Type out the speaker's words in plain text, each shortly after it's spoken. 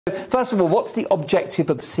First of all, what's the objective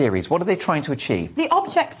of the series? What are they trying to achieve? The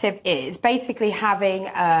objective is basically having,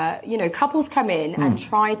 couples come in and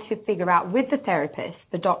try to figure out with the therapist,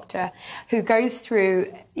 the doctor, who goes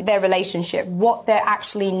through their relationship, what they're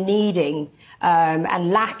actually needing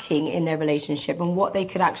and lacking in their relationship and what they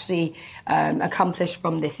could actually accomplish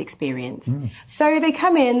from this experience. So they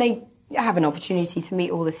come in, they have an opportunity to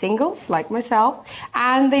meet all the singles like myself,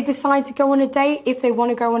 and they decide to go on a date if they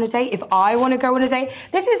want to go on a date, if I want to go on a date.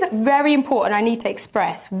 This is very important. I need to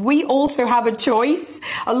express. We also have a choice.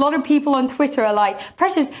 A lot of people on Twitter are like,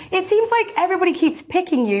 Precious, it seems like everybody keeps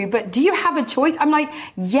picking you, but do you have a choice? I'm like,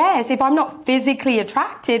 yes, if I'm not physically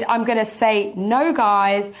attracted, I'm going to say, no,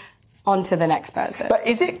 guys, on to the next person. But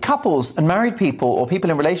is it couples and married people or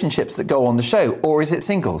people in relationships that go on the show, or is it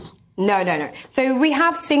singles? No. So we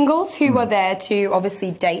have singles who are there to obviously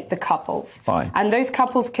date the couples. Fine. And those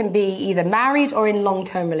couples can be either married or in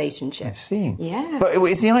long-term relationships. I see. Yeah. But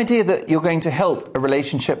is the idea that you're going to help a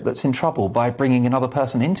relationship that's in trouble by bringing another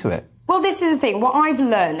person into it? Well, this is the thing. What I've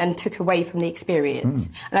learned and took away from the experience,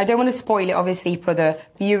 and I don't want to spoil it, obviously, for the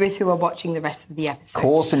viewers who are watching the rest of the episode. Of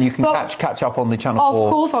course, and you can catch up on the Channel 4.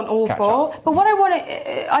 Of course, on all 4. But what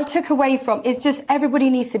I took away from is just everybody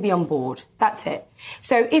needs to be on board. That's it.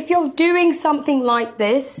 So if you're doing something like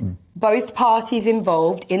this, both parties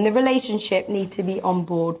involved in the relationship need to be on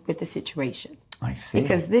board with the situation. I see.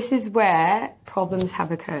 Because this is where problems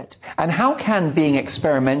have occurred. And how can being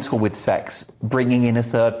experimental with sex, bringing in a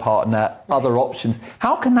third partner, other options,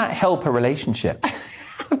 how can that help a relationship?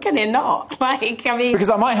 How can it not? Because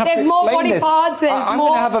I might have to there's more explain body this. parts, there's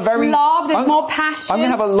more love, there's more passion. I'm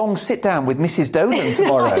going to have a long sit-down with Mrs. Dolan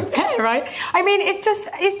tomorrow. I bet, right? I mean,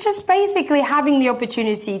 it's just basically having the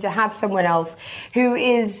opportunity to have someone else who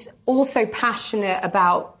is also passionate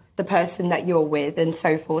about the person that you're with and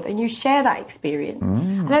so forth, and you share that experience.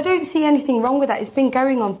 And I don't see anything wrong with that. It's been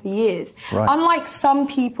going on for years. Right. Unlike some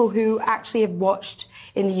people who actually have watched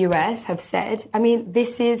in the US have said, I mean,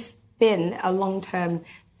 this has been a long-term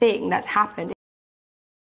thing that's happened.